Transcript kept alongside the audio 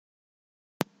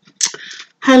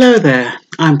Hello there,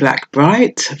 I'm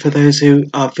Blackbright. For those who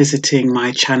are visiting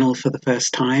my channel for the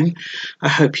first time, I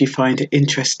hope you find it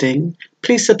interesting.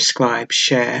 Please subscribe,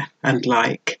 share and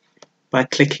like by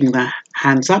clicking the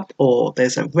hands up, or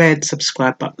there's a red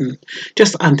subscribe button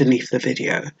just underneath the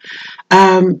video.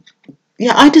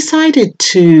 I decided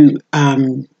to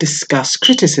discuss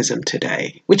criticism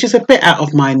today, which is a bit out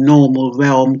of my normal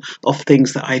realm of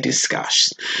things that I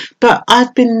discuss. But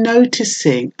I've been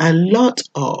noticing a lot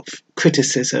of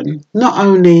criticism, not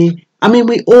only,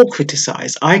 we all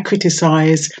criticise. I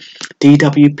criticise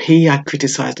DWP, I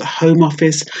criticise the Home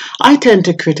Office. I tend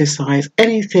to criticise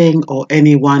anything or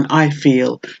anyone I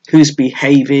feel who's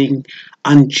behaving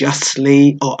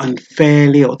unjustly or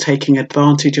unfairly or taking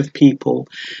advantage of people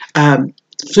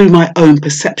through my own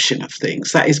perception of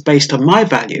things. That is based on my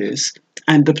values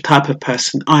and the type of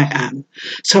person I am.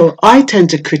 So I tend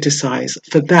to criticize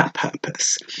for that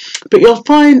purpose. But you'll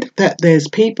find that there's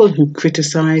people who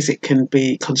criticize. It can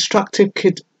be constructive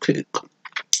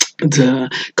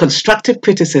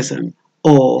criticism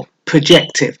or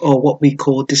projective, or what we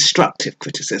call destructive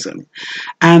criticism.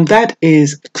 And that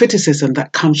is criticism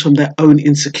that comes from their own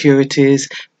insecurities,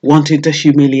 wanting to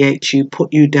humiliate you,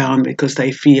 put you down because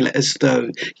they feel as though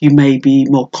you may be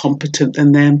more competent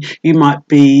than them, you might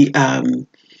be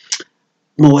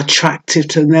more attractive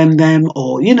to them,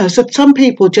 or, so some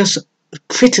people just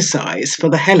criticize for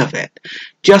the hell of it,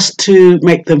 just to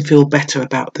make them feel better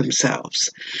about themselves.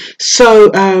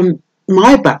 So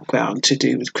my background to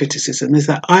do with criticism is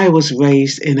that I was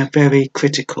raised in a very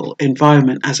critical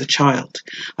environment as a child.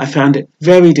 I found it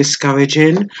very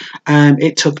discouraging.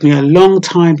 It took me a long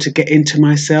time to get into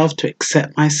myself, to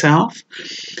accept myself.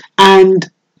 But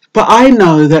I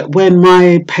know that when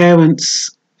my parents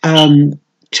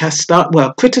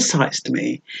criticized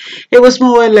me, it was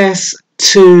more or less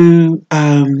to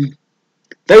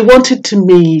they wanted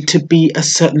me to be a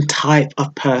certain type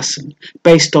of person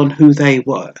based on who they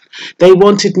were. They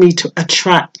wanted me to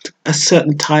attract a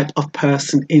certain type of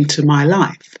person into my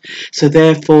life. So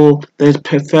therefore, they'd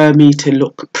prefer me to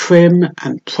look prim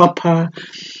and proper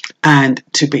and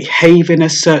to behave in a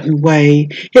certain way.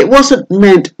 It wasn't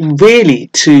meant really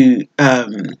to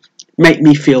make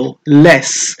me feel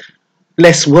less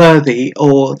worthy,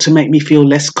 or to make me feel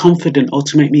less confident, or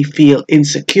to make me feel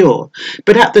insecure.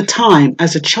 But at the time,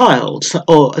 as a child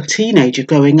or a teenager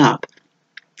growing up,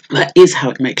 that is how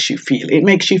it makes you feel. It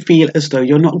makes you feel as though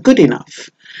you're not good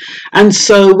enough. And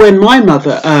so when my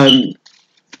mother,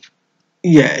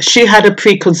 she had a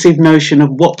preconceived notion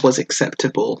of what was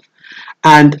acceptable.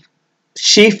 And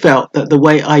she felt that the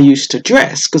way I used to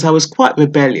dress, because I was quite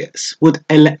rebellious, would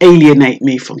alienate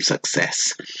me from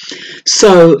success.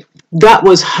 So that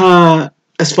was her,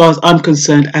 as far as I'm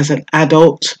concerned, as an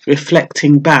adult,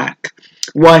 reflecting back,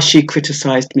 why she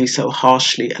criticized me so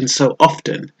harshly and so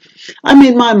often.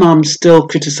 My mum still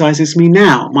criticizes me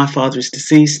now. My father is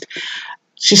deceased.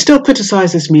 She still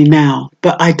criticizes me now,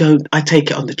 but I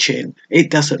take it on the chin. It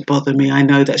doesn't bother me. I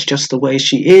know that's just the way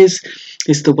she is.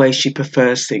 It's the way she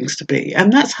prefers things to be.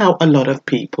 And that's how a lot of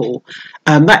people,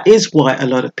 that is why a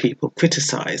lot of people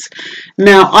criticize.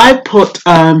 Now, I put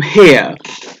here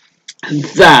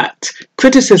that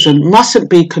criticism mustn't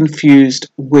be confused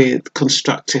with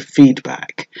constructive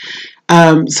feedback.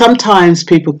 Sometimes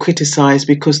people criticize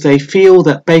because they feel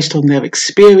that based on their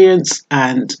experience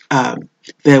and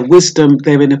their wisdom,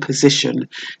 they're in a position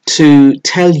to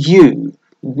tell you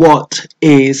what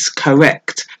is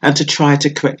correct and to try to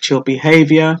correct your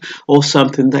behavior or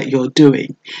something that you're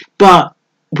doing. But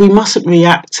we mustn't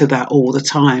react to that all the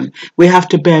time. We have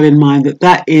to bear in mind that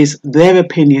that is their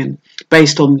opinion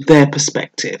based on their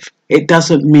perspective. It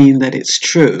doesn't mean that it's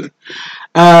true.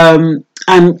 And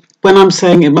when I'm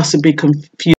saying it mustn't be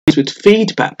confused with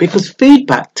feedback, because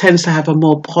feedback tends to have a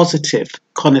more positive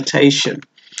connotation.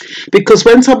 Because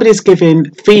when somebody's giving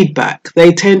feedback,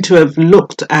 they tend to have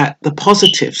looked at the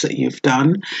positives that you've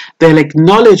done, they'll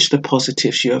acknowledge the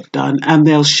positives you have done, and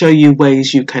they'll show you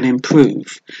ways you can improve.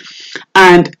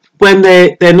 And when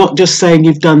they're not just saying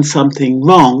you've done something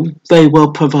wrong, they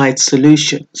will provide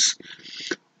solutions.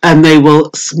 And they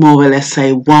will more or less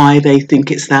say why they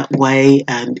think it's that way.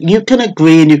 And you can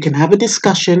agree and you can have a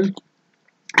discussion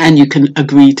and you can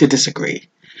agree to disagree.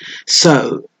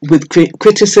 So with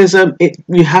criticism,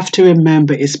 you have to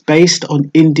remember it's based on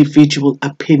individual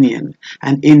opinion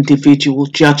and individual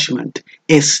judgment.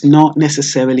 It's not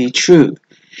necessarily true.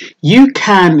 You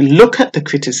can look at the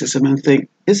criticism and think,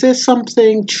 is there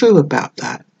something true about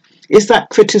that? Is that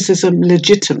criticism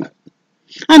legitimate?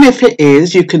 And if it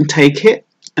is, you can take it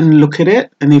and look at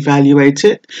it and evaluate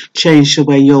it, change the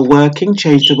way you're working,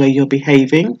 change the way you're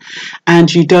behaving,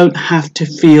 and you don't have to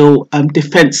feel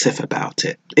defensive about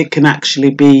it. It can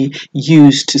actually be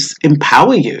used to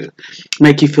empower you,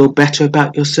 make you feel better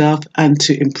about yourself and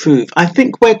to improve. I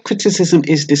think where criticism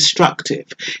is destructive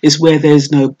is where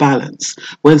there's no balance,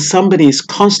 when somebody is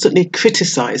constantly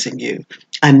criticizing you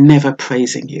and never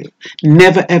praising you,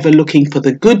 never ever looking for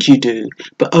the good you do,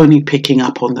 but only picking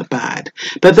up on the bad.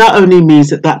 But that only means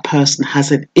that that person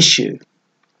has an issue,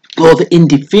 or the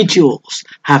individuals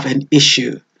have an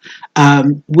issue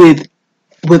with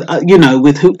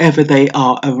whoever they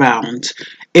are around,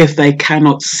 if they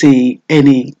cannot see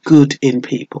any good in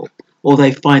people, or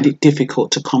they find it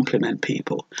difficult to compliment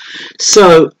people.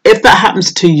 So if that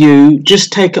happens to you,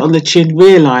 just take it on the chin,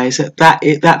 realise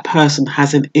that person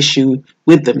has an issue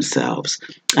with themselves,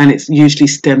 and it usually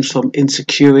stems from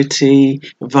insecurity,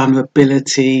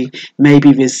 vulnerability,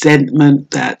 maybe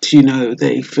resentment that,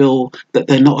 they feel that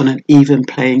they're not on an even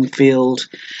playing field.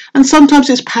 And sometimes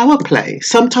it's power play.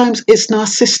 Sometimes it's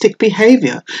narcissistic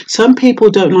behaviour. Some people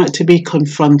don't like to be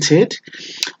confronted,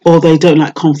 or they don't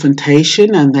like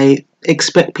confrontation, and they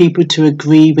expect people to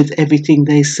agree with everything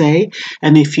they say,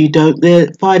 and if you don't, they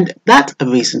find that a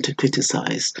reason to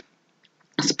criticise.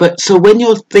 But so when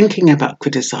you're thinking about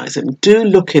criticising, do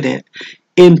look at it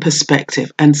in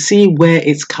perspective and see where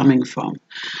it's coming from.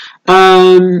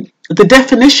 The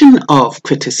definition of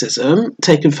criticism,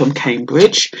 taken from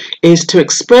Cambridge, is to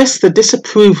express the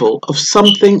disapproval of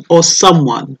something or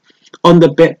someone on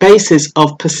the basis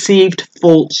of perceived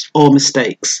faults or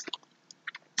mistakes.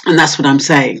 And that's what I'm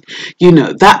saying.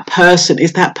 That person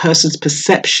is that person's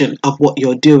perception of what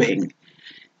you're doing.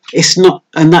 It's not,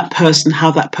 and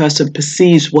how that person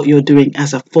perceives what you're doing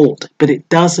as a fault, but it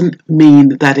doesn't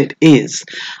mean that it is,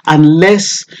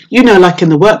 unless, like in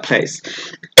the workplace,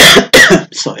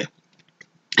 sorry.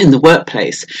 In the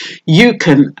workplace, you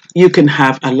can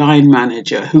have a line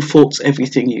manager who faults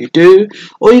everything you do,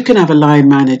 or you can have a line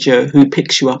manager who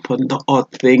picks you up on the odd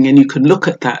thing, and you can look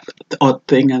at that odd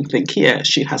thing and think, yeah,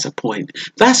 she has a point.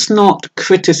 That's not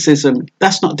criticism.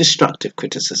 That's not destructive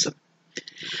criticism.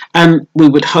 And we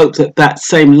would hope that that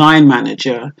same line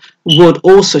manager would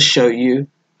also tell you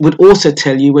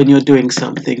when you're doing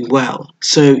something well,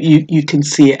 so you can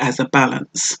see it as a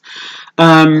balance.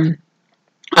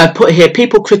 I put here,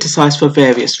 people criticise for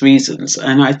various reasons,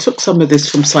 and I took some of this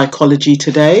from Psychology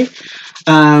Today.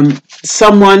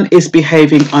 Someone is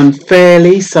behaving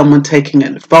unfairly, someone taking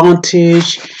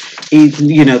advantage.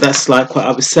 That's like what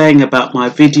I was saying about my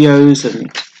videos,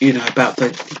 and about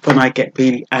when I get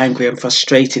really angry and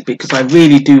frustrated, because I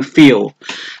really do feel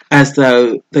as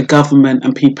though the government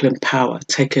and people in power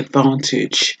take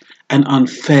advantage and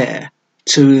unfair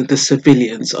to the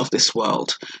civilians of this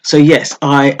world. So yes,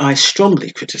 I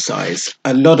strongly criticise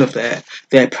a lot of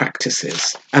their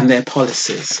practices and their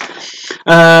policies.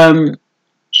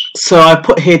 So I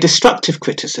put here destructive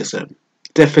criticism.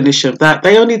 Definition of that: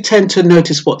 they only tend to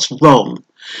notice what's wrong.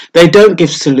 They don't give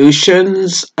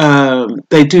solutions.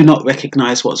 They do not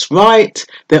recognise what's right.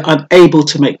 They're unable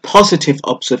to make positive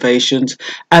observations,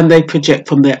 and they project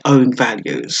from their own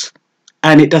values.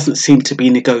 And it doesn't seem to be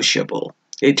negotiable.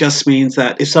 It just means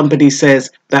that if somebody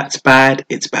says that's bad,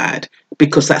 it's bad,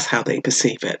 because that's how they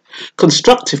perceive it.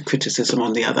 Constructive criticism,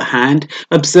 on the other hand,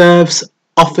 observes,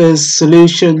 offers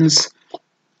solutions,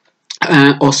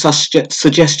 or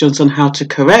suggestions on how to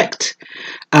correct.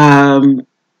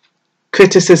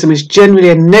 Criticism is generally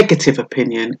a negative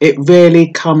opinion. It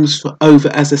rarely comes over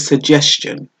as a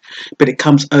suggestion, but it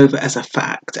comes over as a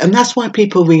fact. And that's why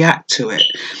people react to it.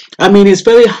 I mean, it's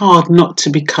very hard not to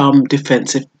become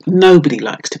defensive. Nobody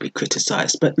likes to be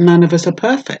criticised, but none of us are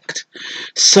perfect.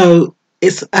 So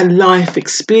it's a life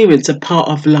experience, a part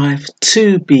of life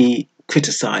to be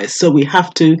criticised. So we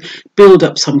have to build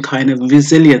up some kind of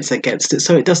resilience against it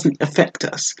so it doesn't affect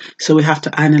us. So we have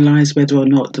to analyse whether or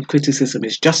not the criticism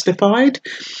is justified.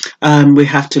 We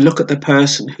have to look at the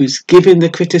person who's giving the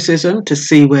criticism to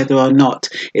see whether or not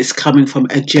it's coming from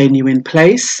a genuine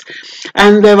place.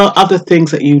 And there are other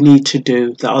things that you need to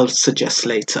do that I'll suggest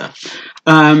later.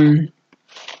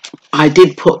 I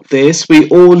did put this: we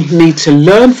all need to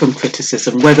learn from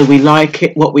criticism, whether we like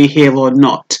it, what we hear or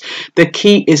not. The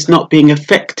key is not being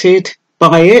affected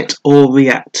by it or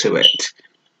react to it.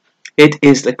 It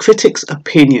is the critic's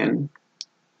opinion,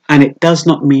 and it does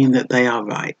not mean that they are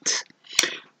right.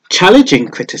 Challenging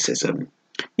criticism.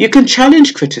 You can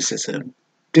challenge criticism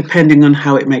depending on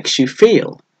how it makes you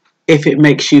feel. If it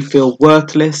makes you feel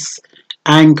worthless,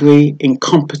 angry,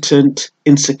 incompetent,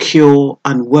 insecure,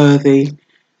 unworthy,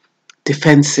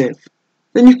 defensive,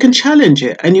 then you can challenge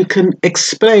it and you can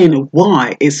explain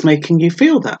why it's making you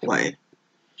feel that way.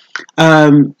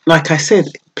 Like I said,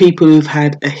 people who've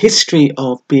had a history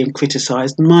of being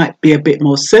criticised might be a bit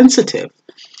more sensitive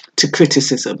to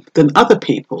criticism than other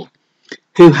people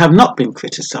who have not been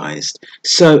criticised.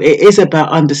 So it is about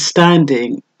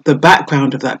understanding the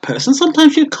background of that person.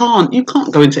 Sometimes you can't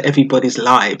go into everybody's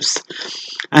lives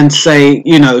and say,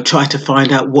 try to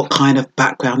find out what kind of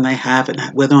background they have and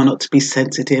whether or not to be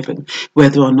sensitive and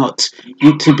whether or not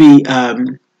you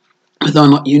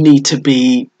need to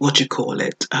be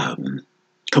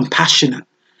compassionate.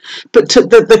 But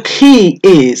the key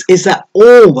is that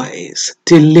always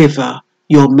deliver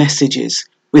your messages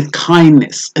with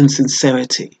kindness and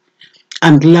sincerity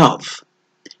and love.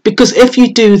 Because if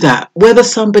you do that, whether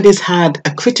somebody's had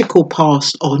a critical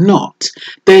past or not,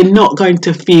 they're not going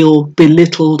to feel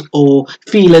belittled or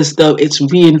feel as though it's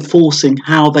reinforcing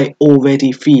how they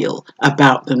already feel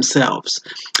about themselves.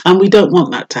 And we don't want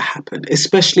that to happen,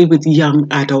 especially with young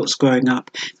adults growing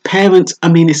up. Parents,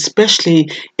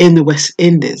 especially in the West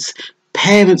Indies,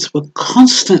 parents were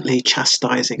constantly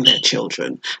chastising their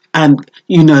children and,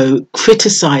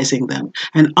 criticising them.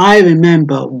 And I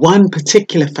remember one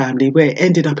particular family where it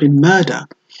ended up in murder.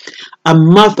 A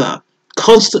mother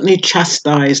constantly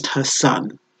chastised her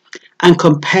son and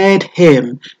compared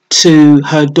him to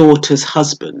her daughter's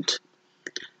husband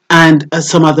and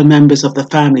some other members of the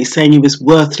family, saying he was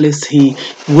worthless, he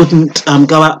wouldn't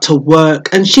go out to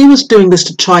work. And she was doing this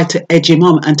to try to edge him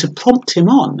on and to prompt him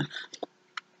on.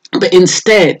 But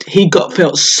instead, he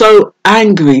felt so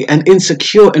angry and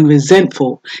insecure and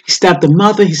resentful. He stabbed the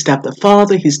mother, he stabbed the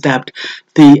father, he stabbed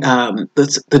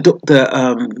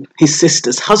his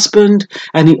sister's husband,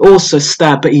 and he also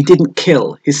stabbed, but he didn't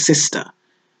kill his sister.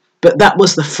 But that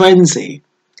was the frenzy.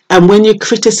 And when you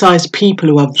criticize people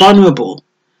who are vulnerable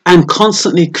and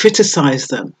constantly criticize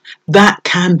them, that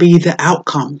can be the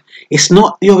outcome. It's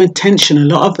not your intention. A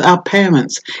lot of our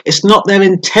parents, it's not their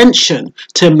intention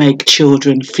to make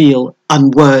children feel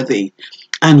unworthy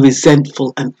and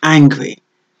resentful and angry.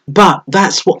 But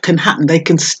that's what can happen. They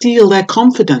can steal their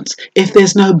confidence if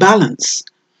there's no balance.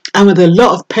 And with a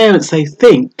lot of parents, they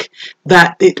think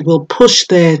that it will push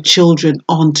their children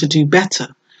on to do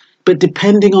better. But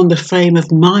depending on the frame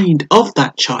of mind of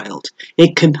that child,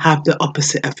 it can have the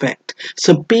opposite effect.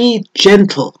 So be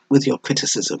gentle with your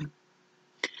criticism.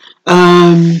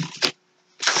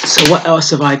 So what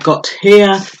else have I got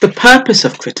here? The purpose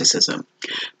of criticism.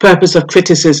 Purpose of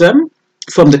criticism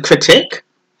from the critic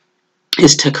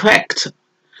is to correct,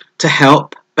 to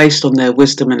help based on their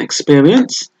wisdom and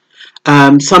experience.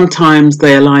 Sometimes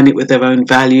they align it with their own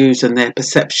values and their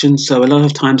perceptions. So a lot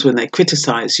of times when they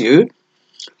criticize you,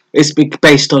 it's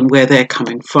based on where they're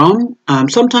coming from.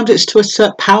 Sometimes it's to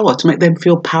assert power, to make them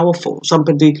feel powerful.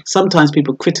 Sometimes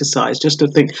people criticize just to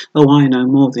think, oh, I know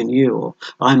more than you, or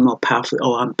I'm more powerful,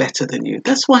 or I'm better than you.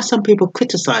 That's why some people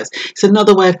criticize. It's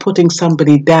another way of putting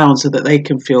somebody down so that they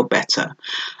can feel better.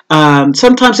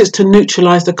 Sometimes it's to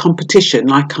neutralize the competition,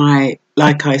 like I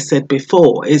said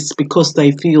before. It's because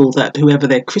they feel that whoever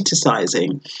they're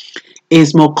criticizing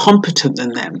is more competent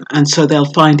than them, and so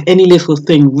they'll find any little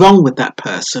thing wrong with that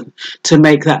person to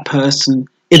make that person,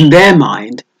 in their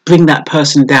mind, bring that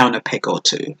person down a peg or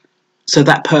two, so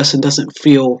that person doesn't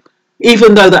feel,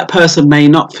 even though that person may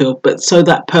not feel, but so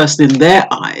that person in their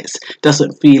eyes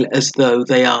doesn't feel as though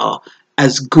they are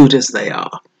as good as they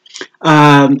are.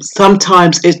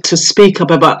 Sometimes it's to speak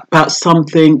up about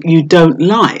something you don't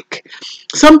like.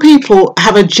 Some people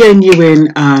have a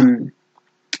genuine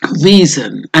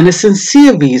reason and a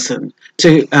sincere reason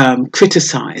to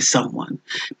criticize someone,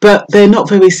 but they're not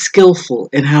very skillful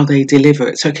in how they deliver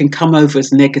it, so it can come over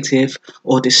as negative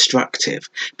or destructive.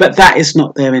 But that is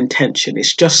not their intention.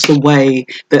 It's just the way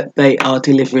that they are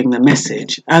delivering the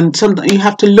message. And sometimes you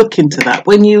have to look into that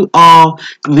when you are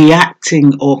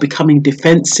reacting or becoming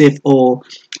defensive or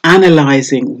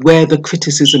analyzing where the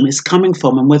criticism is coming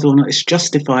from and whether or not it's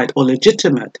justified or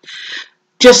legitimate.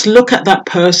 Just look at that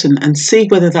person and see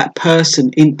whether that person,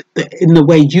 in the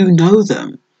way you know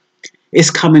them,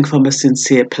 is coming from a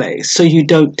sincere place. So you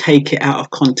don't take it out of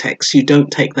context. You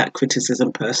don't take that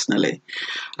criticism personally.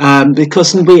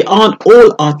 Because we aren't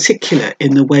all articulate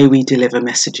in the way we deliver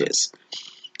messages.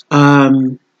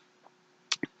 Let's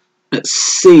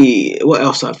see what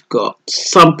else I've got.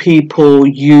 Some people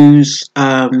use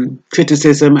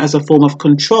criticism as a form of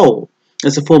control,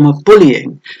 as a form of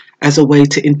bullying, as a way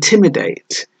to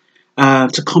intimidate,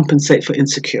 to compensate for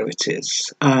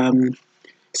insecurities.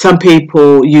 Some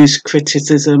people use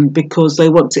criticism because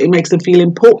it makes them feel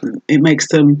important. It makes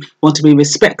them want to be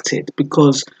respected,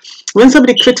 because when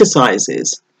somebody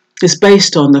criticizes, It's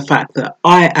based on the fact that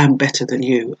I am better than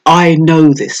you. I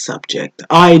know this subject.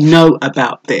 I know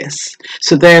about this.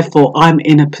 So therefore, I'm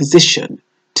in a position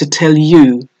to tell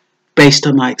you based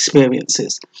on my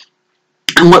experiences.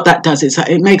 And what that does is that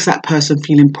it makes that person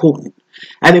feel important.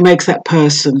 And it makes that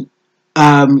person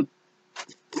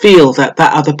feel that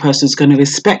that other person is going to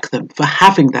respect them for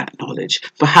having that knowledge,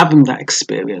 for having that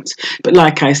experience. But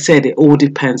like I said, it all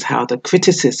depends how the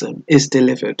criticism is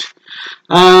delivered.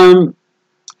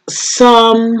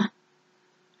 Some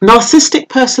narcissistic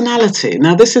personality.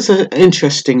 Now, this is an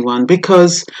interesting one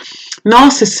because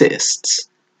narcissists,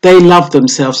 they love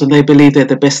themselves and they believe they're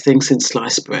the best thing since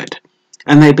sliced bread.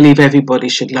 And they believe everybody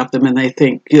should love them, and they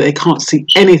think they can't see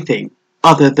anything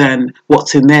other than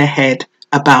what's in their head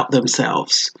about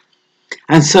themselves.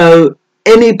 And so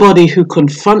anybody who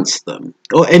confronts them,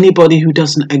 or anybody who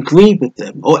doesn't agree with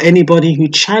them, or anybody who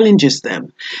challenges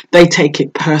them, they take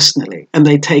it personally and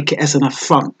they take it as an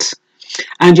affront.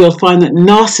 And you'll find that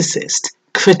narcissists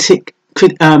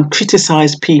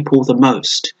criticize people the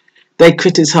most. They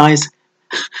criticize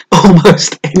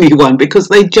almost anyone because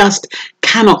they just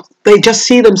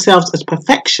see themselves as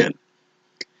perfection.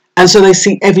 And so they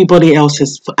see everybody else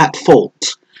as at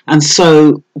fault. And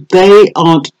so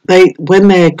when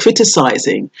they're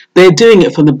criticizing, they're doing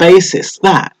it from the basis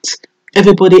that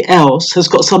everybody else has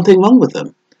got something wrong with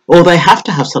them, or they have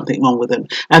to have something wrong with them,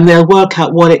 and they'll work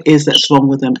out what it is that's wrong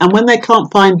with them. And when they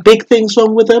can't find big things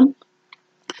wrong with them,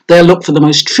 they'll look for the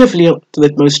most trivial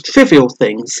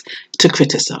things to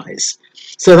criticize.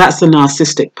 So that's the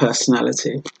narcissistic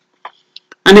personality.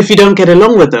 And if you don't get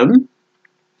along with them,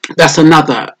 that's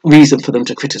another reason for them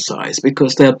to criticize,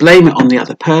 because they'll blame it on the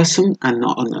other person and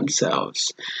not on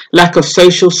themselves. Lack of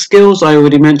social skills, I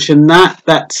already mentioned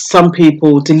that some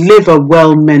people deliver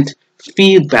well-meant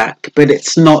feedback, but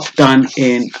it's not done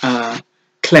in a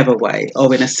clever way,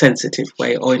 or in a sensitive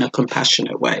way, or in a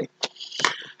compassionate way.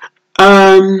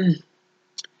 I've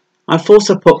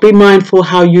also put, be mindful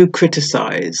how you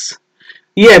criticize.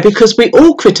 Yeah, because we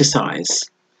all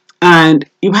criticize. And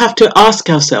you have to ask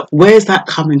yourself, where's that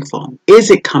coming from?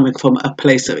 Is it coming from a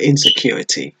place of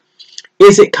insecurity?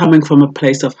 Is it coming from a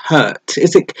place of hurt?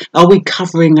 Are we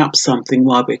covering up something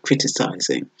while we're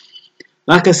criticizing?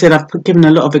 Like I said, I've given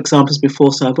a lot of examples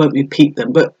before, so I won't repeat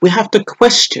them. But we have to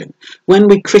question when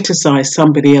we criticize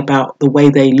somebody about the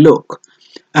way they look,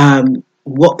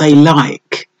 what they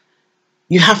like.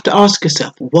 You have to ask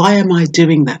yourself, why am I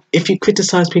doing that? If you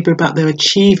criticize people about their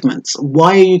achievements,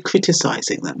 why are you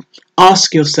criticizing them?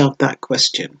 Ask yourself that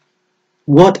question.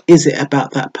 What is it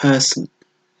about that person?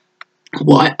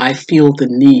 Why I feel the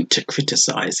need to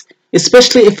criticize,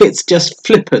 especially if it's just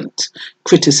flippant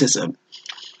criticism.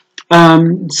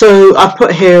 So I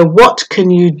put here, what can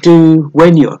you do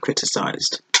when you are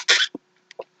criticized?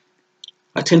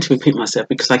 I tend to repeat myself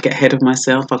because I get ahead of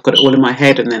myself. I've got it all in my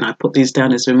head and then I put these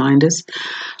down as reminders.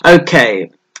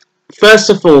 Okay, first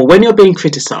of all, when you're being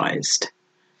criticized,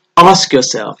 ask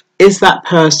yourself, is that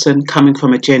person coming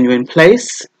from a genuine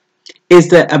place? Is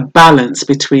there a balance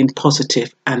between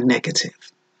positive and negative?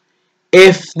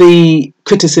 If the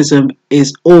criticism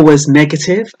is always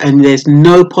negative and there's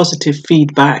no positive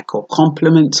feedback or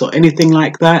compliments or anything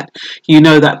like that, you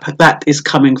know that that is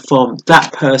coming from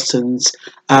that person's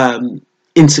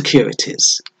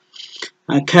insecurities.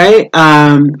 Okay,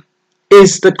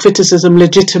 is the criticism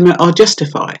legitimate or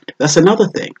justified? That's another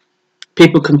thing.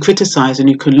 People can criticize and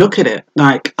you can look at it.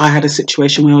 Like I had a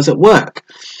situation where I was at work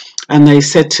and they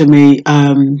said to me,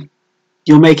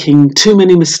 you're making too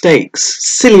many mistakes,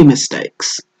 silly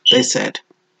mistakes, they said.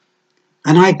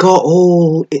 And I got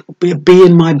all bee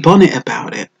in my bonnet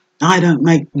about it. I don't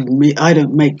make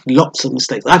lots of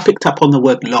mistakes. I picked up on the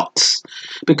word lots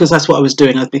because that's what I was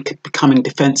doing. I was becoming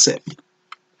defensive.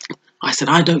 I said,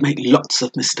 I don't make lots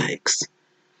of mistakes.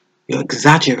 You're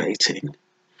exaggerating.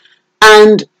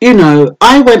 And, you know,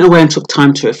 I went away and took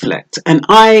time to reflect. And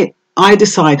I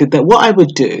decided that what I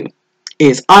would do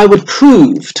is I would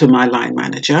prove to my line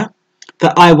manager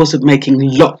that I wasn't making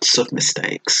lots of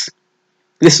mistakes.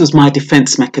 This was my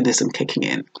defense mechanism kicking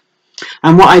in.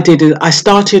 And what I did is I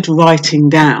started writing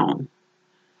down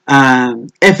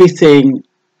everything,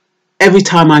 every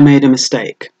time I made a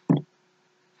mistake.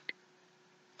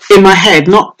 In my head,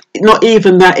 not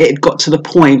even that it got to the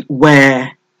point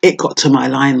where it got to my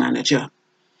line manager.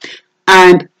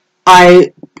 And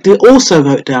I also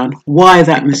wrote down why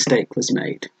that mistake was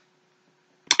made.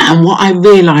 And what I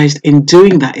realized in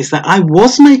doing that is that I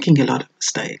was making a lot of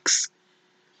mistakes.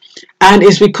 And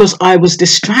it's because I was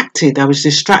distracted. I was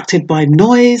distracted by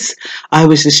noise. I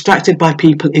was distracted by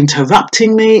people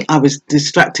interrupting me. I was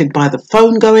distracted by the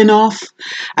phone going off.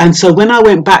 And so when I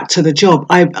went back to the job,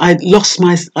 I lost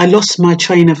my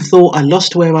train of thought. I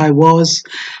lost where I was.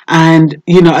 And,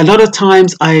 you know, a lot of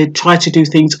times I try to do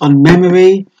things on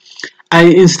memory,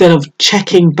 instead of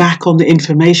checking back on the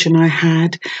information I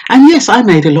had. And yes, I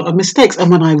made a lot of mistakes.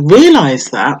 And when I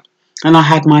realized that, and I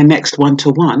had my next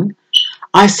one-to-one,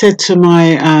 I said to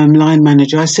my line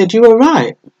manager, I said, you were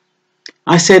right.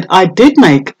 I said, I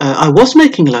was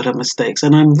making a lot of mistakes,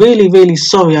 and I'm really, really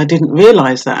sorry I didn't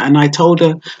realize that. And I told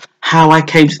her how I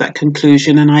came to that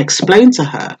conclusion, and I explained to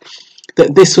her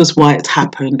that this was why it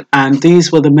happened, and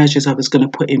these were the measures I was going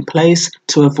to put in place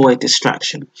to avoid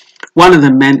distraction. One of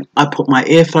them meant I put my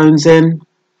earphones in.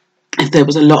 If there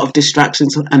was a lot of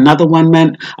distractions, another one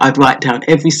meant I'd write down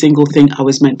every single thing I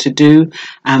was meant to do.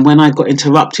 And when I got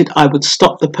interrupted, I would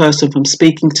stop the person from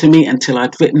speaking to me until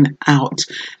I'd written out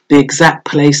the exact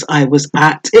place I was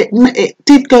at. It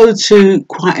did go to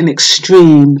quite an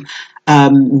extreme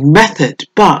method.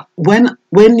 But when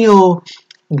you're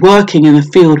working in a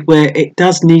field where it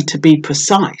does need to be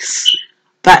precise,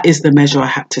 that is the measure I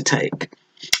had to take.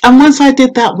 And once I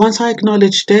did that, once I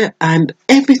acknowledged it, and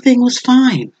everything was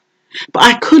fine. But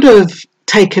I could have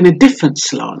taken a different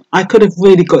slant. I could have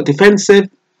really got defensive,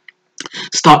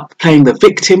 start playing the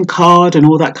victim card and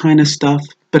all that kind of stuff,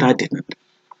 but I didn't.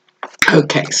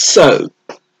 Okay, so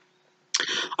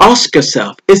ask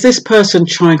yourself, is this person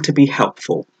trying to be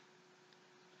helpful?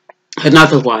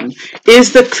 Another one,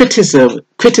 is the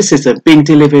criticism being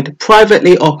delivered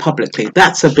privately or publicly?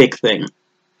 That's a big thing.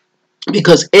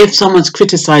 Because if someone's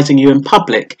criticizing you in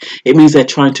public, it means they're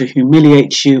trying to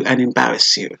humiliate you and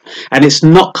embarrass you. And it's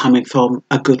not coming from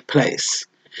a good place.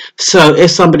 So if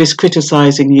somebody's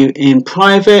criticizing you in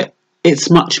private,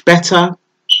 it's much better.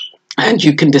 And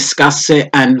you can discuss it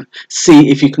and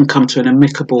see if you can come to an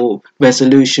amicable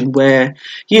resolution where,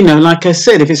 you know, like I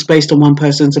said, if it's based on one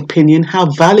person's opinion, how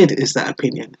valid is that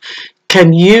opinion?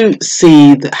 Can you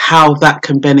see how that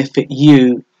can benefit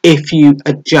you if you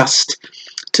adjust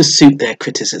to suit their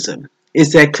criticism?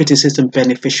 Is their criticism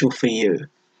beneficial for you?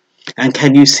 And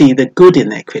can you see the good in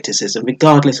their criticism,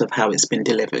 regardless of how it's been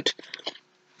delivered?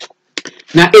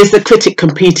 Now, is the critic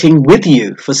competing with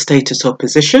you for status or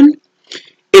position?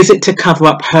 Is it to cover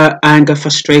up hurt, anger,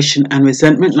 frustration, and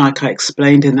resentment, like I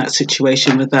explained in that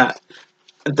situation with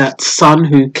that son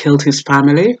who killed his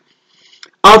family?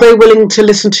 Are they willing to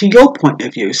listen to your point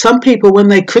of view? Some people, when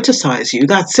they criticize you,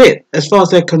 that's it. As far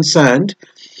as they're concerned,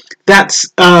 that's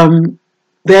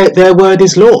their word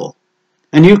is law,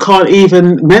 and you can't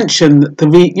even mention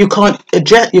you can't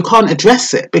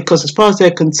address it, because as far as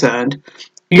they're concerned,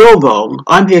 you're wrong.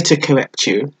 I'm here to correct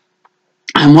you,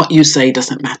 and what you say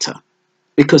doesn't matter,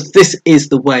 because this is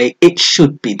the way it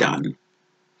should be done.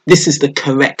 This is the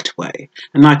correct way.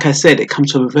 And like I said, it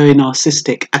comes from a very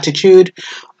narcissistic attitude,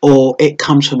 or it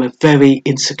comes from a very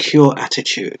insecure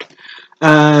attitude.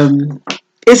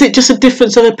 Is it just a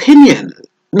difference of opinion?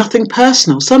 Nothing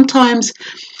personal. Sometimes,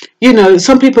 you know,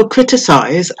 some people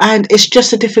criticize and it's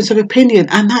just a difference of opinion,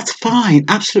 and that's fine,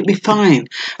 absolutely fine,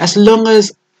 as long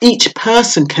as each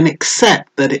person can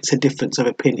accept that it's a difference of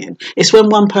opinion. It's when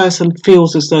one person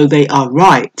feels as though they are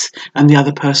right and the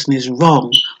other person is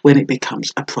wrong when it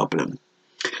becomes a problem.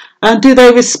 And do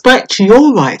they respect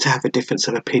your right to have a difference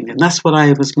of opinion? That's what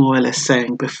I was more or less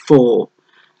saying before.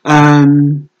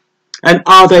 And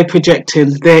are they projecting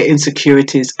their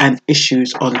insecurities and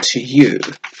issues onto you?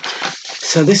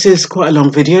 So this is quite a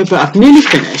long video, but I've nearly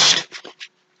finished.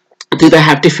 Do they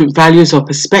have different values or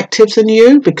perspectives than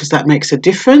you? Because that makes a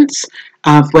difference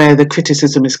of where the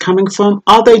criticism is coming from.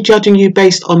 Are they judging you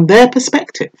based on their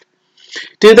perspective?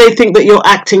 Do they think that you're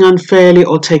acting unfairly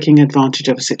or taking advantage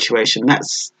of a situation?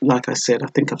 That's, like I said, I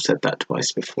think I've said that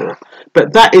twice before.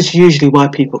 But that is usually why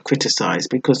people criticize,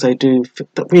 because they do,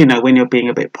 you know, when you're being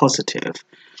a bit positive.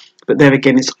 But there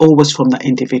again, it's always from that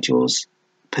individual's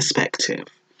perspective.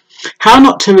 How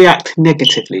not to react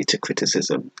negatively to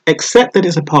criticism. Accept that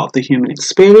it's a part of the human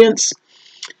experience.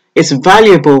 It's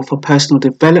valuable for personal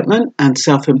development and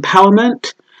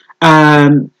self-empowerment.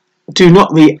 Do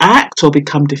not react or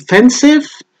become defensive.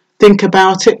 Think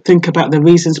about it. Think about the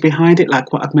reasons behind it,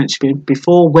 like what I've mentioned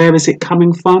before. Where is it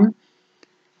coming from?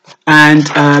 And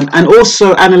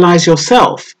also analyze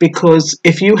yourself, because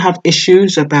if you have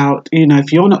issues about, you know,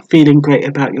 if you're not feeling great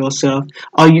about yourself,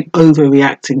 are you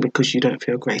overreacting because you don't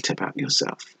feel great about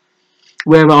yourself?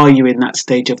 Where are you in that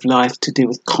stage of life to do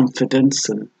with confidence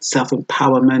and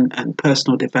self-empowerment and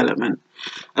personal development?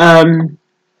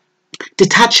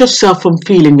 Detach yourself from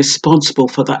feeling responsible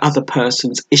for the other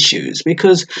person's issues,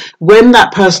 because when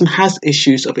that person has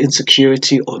issues of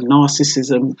insecurity or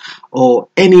narcissism or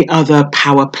any other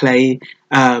power play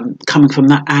coming from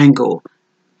that angle,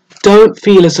 don't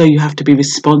feel as though you have to be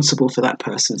responsible for that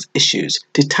person's issues.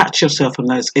 Detach yourself from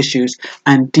those issues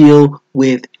and deal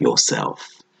with yourself.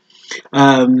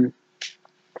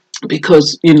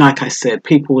 Because, like I said,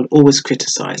 people will always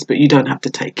criticize, but you don't have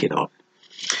to take it on.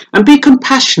 And be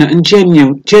compassionate and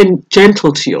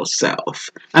gentle to yourself,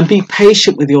 and be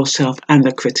patient with yourself and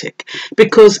the critic.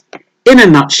 Because, in a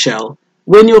nutshell,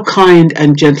 when you're kind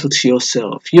and gentle to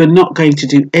yourself, you're not going to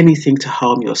do anything to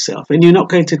harm yourself, and you're not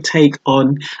going to take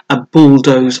on a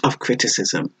bulldoze of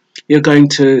criticism. You're going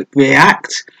to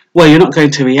react. Well, you're not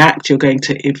going to react, you're going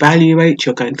to evaluate,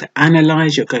 you're going to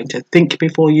analyse, you're going to think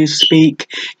before you speak,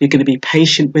 you're going to be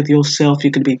patient with yourself,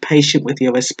 you're going to be patient with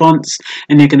your response,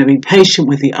 and you're going to be patient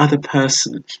with the other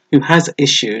person who has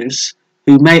issues,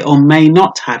 who may or may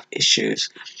not have issues,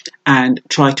 and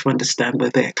try to understand where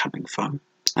they're coming from.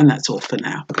 And that's all for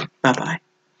now. Bye-bye.